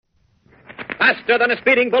Faster than a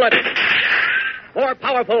speeding bullet. More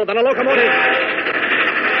powerful than a locomotive.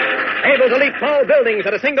 Able to leap tall buildings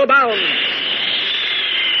at a single bound.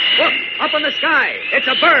 Look, up in the sky. It's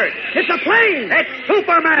a bird. It's a plane. It's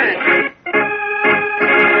Superman.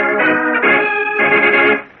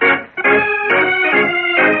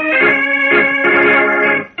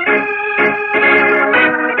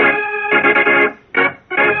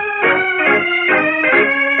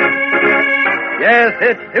 Yes,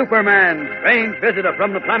 it's Superman, strange visitor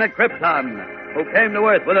from the planet Krypton, who came to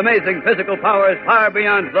Earth with amazing physical powers far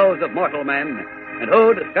beyond those of mortal men, and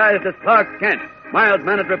who, disguised as Clark Kent,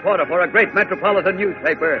 mild-mannered reporter for a great metropolitan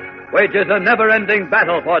newspaper, wages a never-ending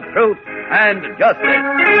battle for truth and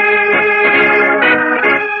justice.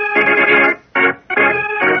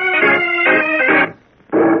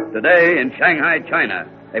 Today in Shanghai, China,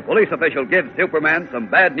 a police official gives Superman some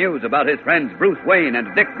bad news about his friends Bruce Wayne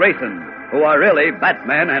and Dick Grayson, who are really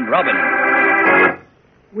Batman and Robin.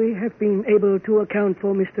 We have been able to account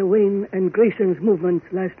for Mr. Wayne and Grayson's movements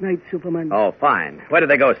last night, Superman. Oh, fine. Where did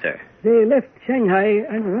they go, sir? They left Shanghai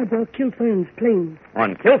on Roger Kilfern's plane.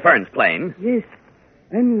 On Kilfern's plane? Yes.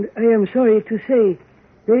 And I am sorry to say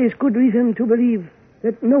there is good reason to believe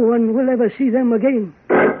that no one will ever see them again.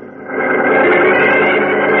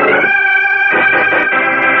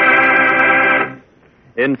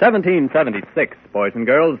 In 1776, boys and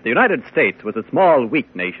girls, the United States was a small,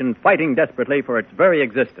 weak nation fighting desperately for its very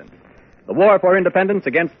existence. The war for independence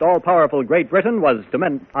against all-powerful Great Britain was, to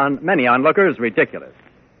many onlookers, ridiculous.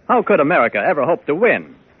 How could America ever hope to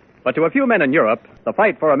win? But to a few men in Europe, the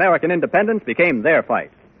fight for American independence became their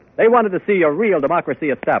fight. They wanted to see a real democracy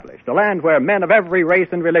established, a land where men of every race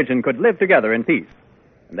and religion could live together in peace.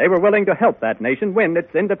 And they were willing to help that nation win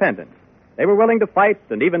its independence. They were willing to fight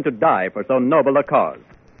and even to die for so noble a cause.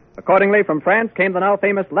 Accordingly, from France came the now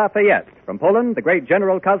famous Lafayette. From Poland, the great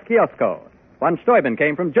General Kosciuszko. Von Steuben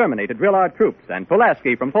came from Germany to drill our troops, and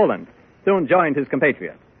Pulaski from Poland soon joined his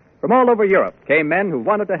compatriots. From all over Europe came men who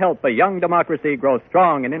wanted to help a young democracy grow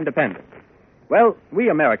strong and independent. Well, we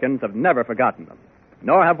Americans have never forgotten them,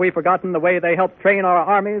 nor have we forgotten the way they helped train our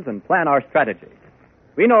armies and plan our strategy.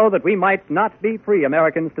 We know that we might not be free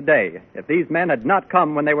Americans today if these men had not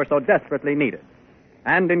come when they were so desperately needed.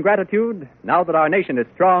 And in gratitude, now that our nation is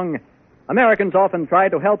strong, Americans often try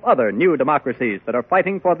to help other new democracies that are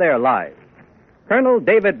fighting for their lives. Colonel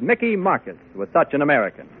David Mickey Marcus was such an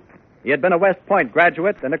American. He had been a West Point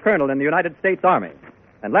graduate and a colonel in the United States Army.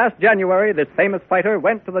 And last January, this famous fighter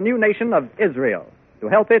went to the new nation of Israel to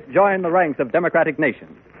help it join the ranks of democratic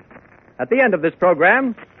nations. At the end of this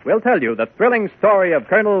program, we'll tell you the thrilling story of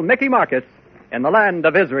Colonel Mickey Marcus in the land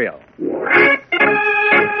of Israel.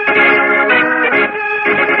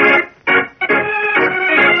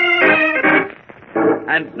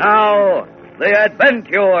 And now, the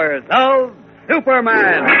adventures of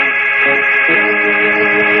Superman.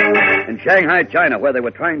 In Shanghai, China, where they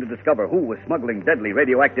were trying to discover who was smuggling deadly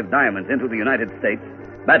radioactive diamonds into the United States,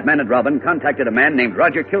 Batman and Robin contacted a man named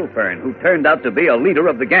Roger Kilfern, who turned out to be a leader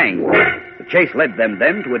of the gang. The chase led them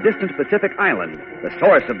then to a distant Pacific island, the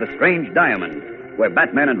source of the strange diamond, where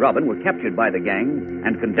Batman and Robin were captured by the gang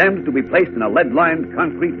and condemned to be placed in a lead-lined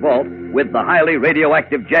concrete vault with the highly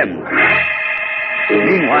radioactive gems.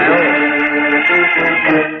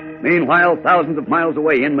 Meanwhile, thousands of miles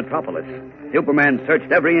away in Metropolis, Superman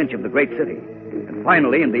searched every inch of the great city. And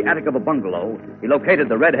finally, in the attic of a bungalow, he located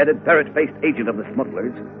the red-headed, ferret-faced agent of the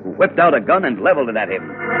smugglers, who whipped out a gun and leveled it at him.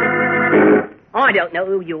 I don't know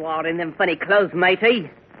who you are in them funny clothes, matey,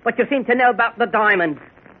 but you seem to know about the diamonds,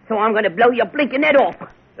 so I'm going to blow your blinking head off.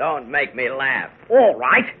 Don't make me laugh. All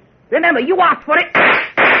right. Remember, you asked for it.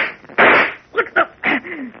 Look,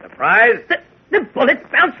 Surprise? the bullets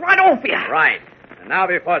bounced right off you. Right. And now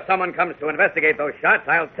before someone comes to investigate those shots,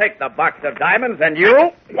 I'll take the box of diamonds and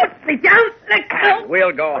you... Put me down. Let go. And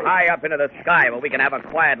we'll go high up into the sky where we can have a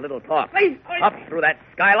quiet little talk. Please. Up through that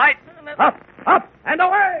skylight. Up, up, and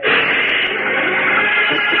away!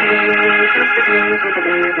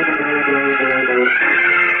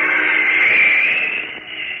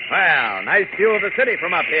 Well, nice view of the city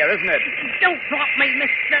from up here, isn't it? Don't drop me,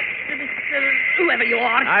 Mr. whoever you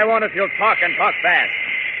are. I won't if you'll talk and talk fast.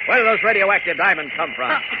 Where do those radioactive diamonds come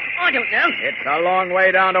from? I don't know. It's a long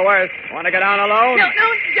way down to Earth. Want to go down alone? No,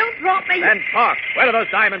 don't drop me. Then talk. Where do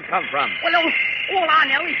those diamonds come from? Well, all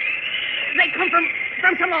I know is they come from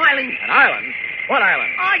some island. An island? What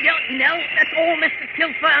island? I don't know. That's all Mr.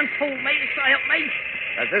 Kilfern told me, so help me.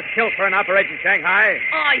 Does this Kilfern operate in Shanghai?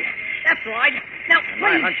 Aye, that's right. Now, And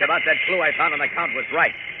please. my hunch about that clue I found on the count was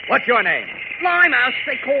right. What's your name? Limehouse,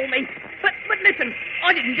 they call me. But listen,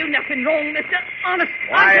 I didn't do nothing wrong, mister. Honest.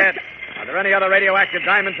 Quiet. Are there any other radioactive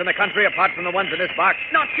diamonds in the country apart from the ones in this box?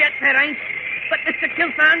 Not yet, there ain't. But Mr.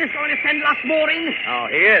 Kilfern is going to send lots more in. Oh,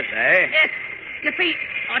 he is, eh? Yes. You see,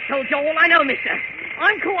 I told you all I know, mister.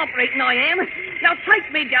 I'm cooperating, I am. Now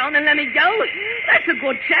take me down and let me go. That's a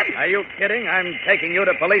good chap. Are you kidding? I'm taking you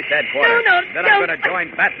to police headquarters. No, Then no. I'm going to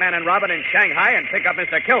join Batman and Robin in Shanghai and pick up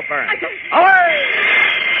Mr. Kilfern. I don't... Away!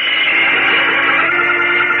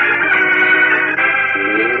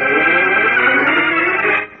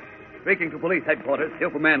 Streaking to police headquarters,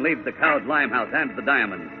 Superman leaves the cowed limehouse and the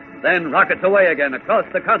diamonds, then rockets away again across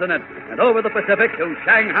the continent and over the Pacific to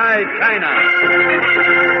Shanghai, China.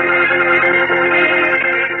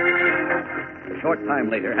 A short time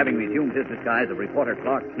later, having resumed his disguise of reporter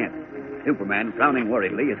Clark Kent, Superman, frowning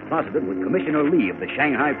worriedly, is closeted with Commissioner Lee of the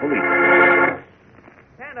Shanghai Police.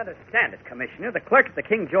 Can't understand it, Commissioner. The clerk at the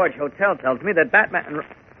King George Hotel tells me that Batman...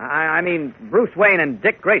 I mean, Bruce Wayne and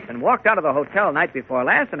Dick Grayson walked out of the hotel night before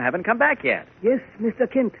last and haven't come back yet. Yes,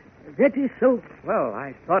 Mr. Kent. That is so. Well,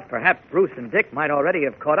 I thought perhaps Bruce and Dick might already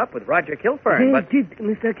have caught up with Roger Kilfern, They but... did,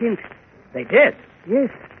 Mr. Kent. They did? Yes,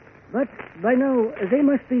 but by now they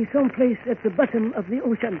must be someplace at the bottom of the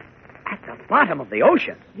ocean. At the bottom of the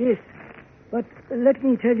ocean? Yes, but let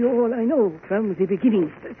me tell you all I know from the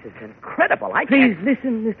beginning. This is incredible. Please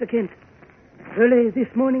listen, Mr. Kent. Early this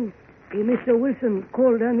morning, a Mr. Wilson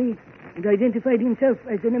called on me and identified himself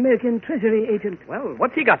as an American Treasury agent. Well,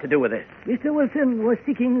 what's he got to do with this? Mr. Wilson was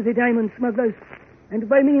seeking the diamond smugglers, and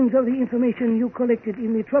by means of the information you collected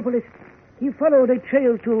in Metropolis, he followed a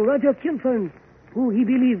trail to Roger Kilfern, who he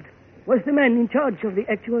believed was the man in charge of the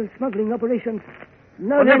actual smuggling operations.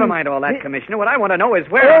 Now Well, then, never mind all that, Commissioner. What I want to know is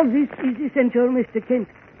where... All this is essential, Mr. Kent.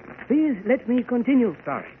 Please let me continue.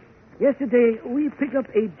 Sorry. Yesterday, we picked up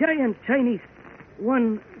a giant Chinese,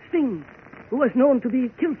 one Singh, who was known to be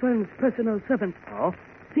Kilfern's personal servant. Oh?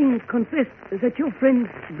 Singh confessed that your friends,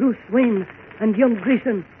 Bruce Wayne and young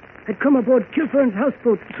Grayson, had come aboard Kilfern's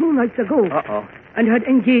houseboat 2 nights ago. Uh-oh. And had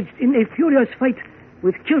engaged in a furious fight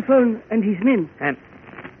with Kilfern and his men.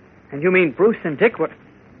 And you mean Bruce and Dick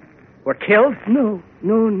were killed? No,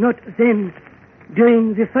 not then.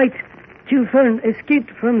 During the fight, Kilfern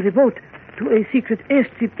escaped from the boat to a secret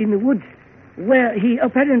airstrip in the woods, where he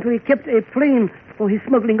apparently kept a plane for his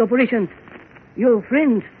smuggling operations. Your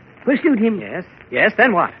friends pursued him. Yes,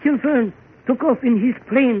 then what? Kilfern took off in his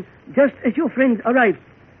plane just as your friends arrived.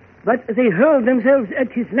 But they hurled themselves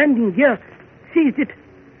at his landing gear, seized it,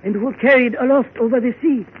 and were carried aloft over the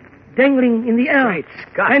sea, dangling in the air. Great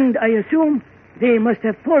Scott. And I assume they must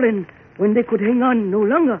have fallen when they could hang on no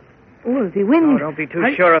longer. Or the wind... Oh, don't be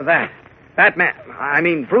too sure of that.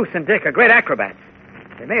 Bruce and Dick are great acrobats.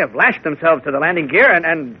 They may have lashed themselves to the landing gear,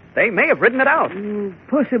 and they may have ridden it out.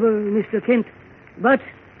 Possible, Mr. Kent, but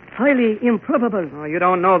highly improbable. Oh, you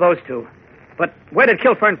don't know those two. But where did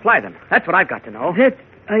Kilfern fly them? That's what I've got to know. That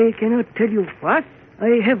I cannot tell you. What?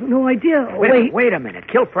 I have no idea. Wait a minute.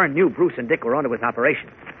 Kilfern knew Bruce and Dick were onto his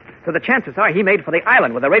operation. So the chances are he made for the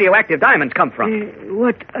island where the radioactive diamonds come from.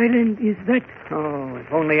 What island is that? Oh,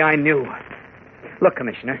 if only I knew. Look,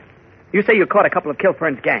 Commissioner, you say you caught a couple of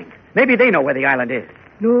Kilfern's gang. Maybe they know where the island is.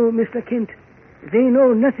 No, Mr. Kent. They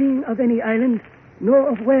know nothing of any island, nor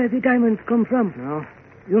of where the diamonds come from. No?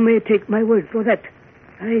 You may take my word for that.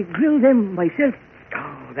 I grilled them myself.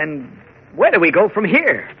 Oh, then where do we go from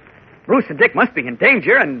here? Bruce and Dick must be in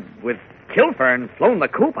danger, and with Kilfern flown the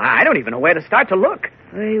coop, I don't even know where to start to look.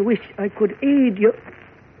 I wish I could aid you.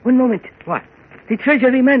 One moment. What? The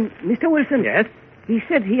Treasury man, Mr. Wilson. Yes? He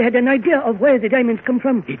said he had an idea of where the diamonds come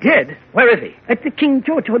from. He did? Where is he? At the King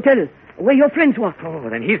George Hotel, where your friends were. Oh,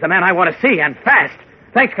 then he's the man I want to see, and fast.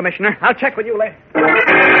 Thanks, Commissioner. I'll check with you later.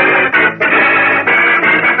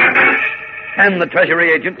 Can the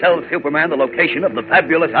Treasury agent tell Superman the location of the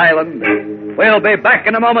fabulous island? We'll be back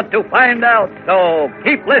in a moment to find out, so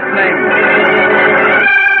keep listening.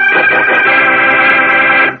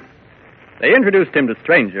 They introduced him to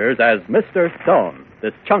strangers as Mr. Stone,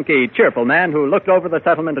 this chunky, cheerful man who looked over the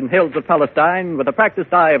settlement and hills of Palestine with the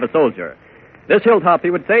practiced eye of a soldier. This hilltop, he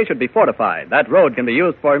would say, should be fortified. That road can be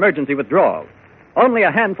used for emergency withdrawal. Only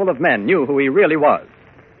a handful of men knew who he really was.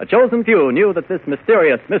 A chosen few knew that this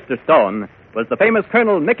mysterious Mr. Stone was the famous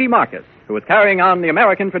Colonel Mickey Marcus, who was carrying on the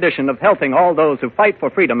American tradition of helping all those who fight for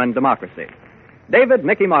freedom and democracy. David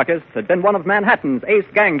Mickey Marcus had been one of Manhattan's ace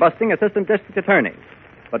gang-busting assistant district attorneys.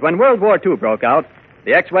 But when World War II broke out,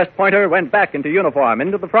 the ex-West Pointer went back into uniform,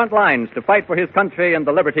 into the front lines to fight for his country and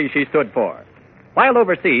the liberty she stood for. While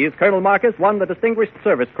overseas, Colonel Marcus won the Distinguished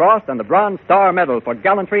Service Cross and the Bronze Star Medal for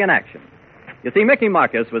gallantry in action. You see, Mickey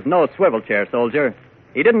Marcus was no swivel chair soldier.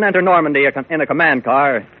 He didn't enter Normandy in a command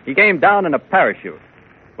car. He came down in a parachute.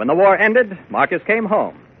 When the war ended, Marcus came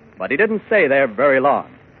home. But he didn't stay there very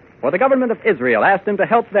long, for the government of Israel asked him to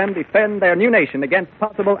help them defend their new nation against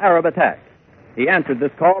possible Arab attack. He answered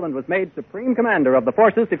this call and was made supreme commander of the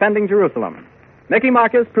forces defending Jerusalem. Mickey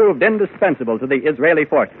Marcus proved indispensable to the Israeli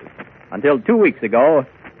forces, until 2 weeks ago,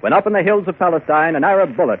 when up in the hills of Palestine, an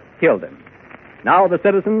Arab bullet killed him. Now the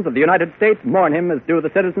citizens of the United States mourn him as do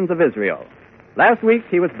the citizens of Israel. Last week,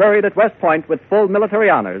 he was buried at West Point with full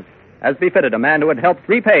military honors, as befitted a man who had helped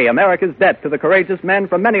repay America's debt to the courageous men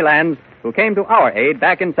from many lands who came to our aid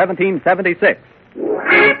back in 1776.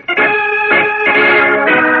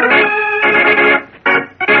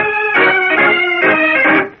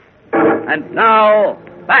 And now,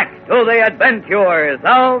 back to the adventures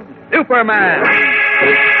of Superman.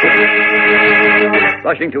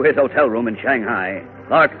 Rushing to his hotel room in Shanghai,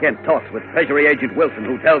 Clark Kent talks with Treasury Agent Wilson,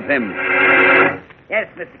 who tells him... Yes,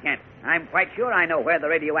 Mr. Kent. I'm quite sure I know where the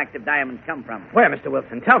radioactive diamonds come from. Where, Mr.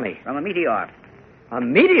 Wilson? Tell me. From a meteor. A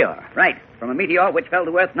meteor? Right. From a meteor which fell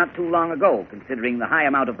to Earth not too long ago, considering the high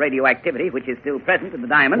amount of radioactivity which is still present in the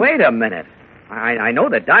diamond. Wait a minute. I know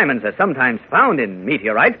that diamonds are sometimes found in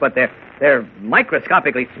meteorites, but they're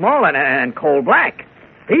microscopically small and coal black.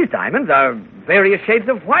 These diamonds are various shades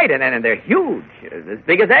of white, and they're huge, as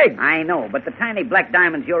big as eggs. I know, but the tiny black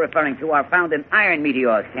diamonds you're referring to are found in iron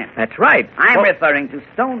meteors, Kent. That's right. I'm referring to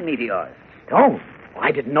stone meteors. Stone? Well,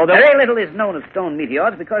 I didn't know that. Very little is known of stone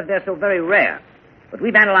meteors because they're so very rare. But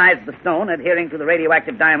we've analyzed the stone adhering to the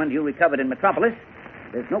radioactive diamond you recovered in Metropolis.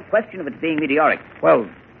 There's no question of its being meteoric. Well,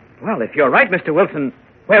 if you're right, Mr. Wilson,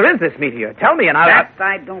 where is this meteor? Tell me and I'll... That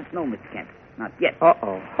I don't know, Mr. Kent. Not yet.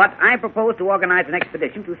 Uh-oh. But I propose to organize an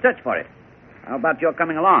expedition to search for it. How about your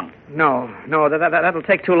coming along? No, that'll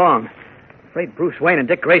take too long. I'm afraid Bruce Wayne and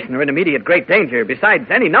Dick Grayson are in immediate great danger.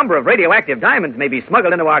 Besides, any number of radioactive diamonds may be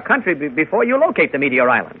smuggled into our country before you locate the meteor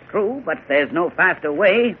island. True, but there's no faster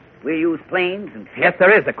way. We use planes and... Yes,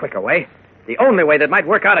 there is a quicker way. The only way that might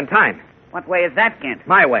work out in time. What way is that, Kent?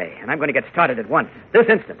 My way, and I'm going to get started at once. This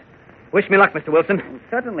instant. Wish me luck, Mr. Wilson. Well,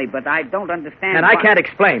 certainly, but I don't understand... And I can't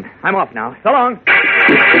explain. I'm off now. So long.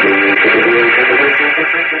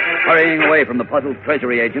 Hurrying away from the puzzled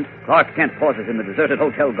Treasury agent, Clark Kent pauses in the deserted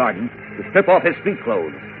hotel garden to strip off his street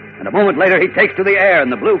clothes. And a moment later, he takes to the air in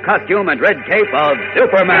the blue costume and red cape of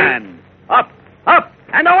Superman. Up, up,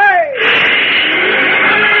 and away!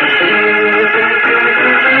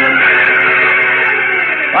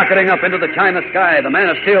 Rocketing up into the China sky, the Man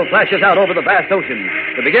of Steel flashes out over the vast ocean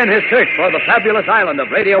to begin his search for the fabulous island of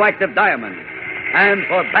radioactive diamonds. And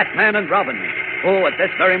for Batman and Robin, who at this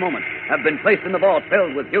very moment have been placed in the vault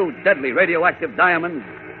filled with huge, deadly radioactive diamonds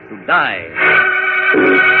to die.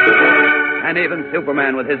 And even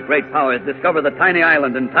Superman, with his great powers, discover the tiny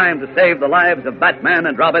island in time to save the lives of Batman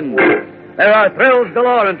and Robin. There are thrills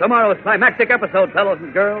galore in tomorrow's climactic episode, fellows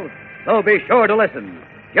and girls, so be sure to listen.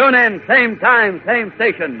 Tune in, same time, same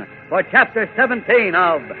station, for Chapter 17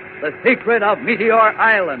 of The Secret of Meteor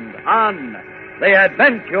Island on The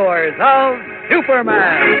Adventures of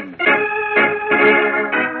Superman.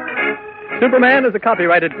 Superman is a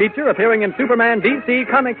copyrighted feature appearing in Superman DC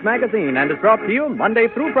Comics magazine and is brought to you Monday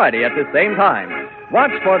through Friday at the same time.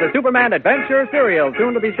 Watch for the Superman Adventure serial,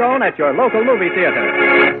 soon to be shown at your local movie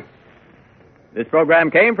theater. This program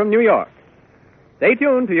came from New York. Stay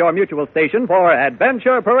tuned to your Mutual station for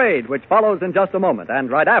Adventure Parade, which follows in just a moment.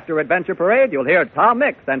 And right after Adventure Parade, you'll hear Tom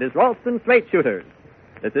Mix and his Ralston Straight Shooters.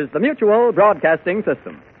 This is the Mutual Broadcasting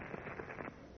System.